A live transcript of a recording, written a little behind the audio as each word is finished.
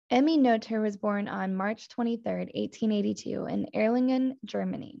Emmy Noether was born on March 23, 1882, in Erlangen,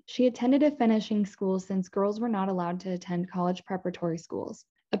 Germany. She attended a finishing school since girls were not allowed to attend college preparatory schools.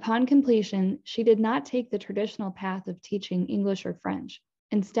 Upon completion, she did not take the traditional path of teaching English or French.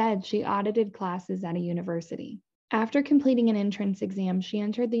 Instead, she audited classes at a university. After completing an entrance exam, she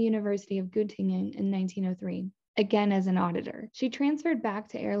entered the University of Göttingen in 1903. Again as an auditor. She transferred back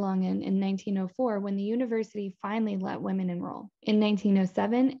to Erlangen in 1904 when the university finally let women enroll. In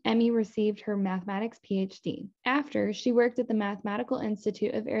 1907, Emmy received her mathematics PhD. After, she worked at the Mathematical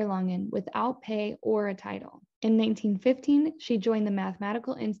Institute of Erlangen without pay or a title. In 1915, she joined the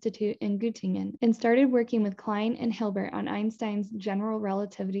Mathematical Institute in Göttingen and started working with Klein and Hilbert on Einstein's general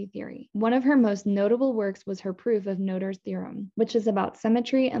relativity theory. One of her most notable works was her proof of Noether's theorem, which is about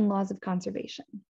symmetry and laws of conservation.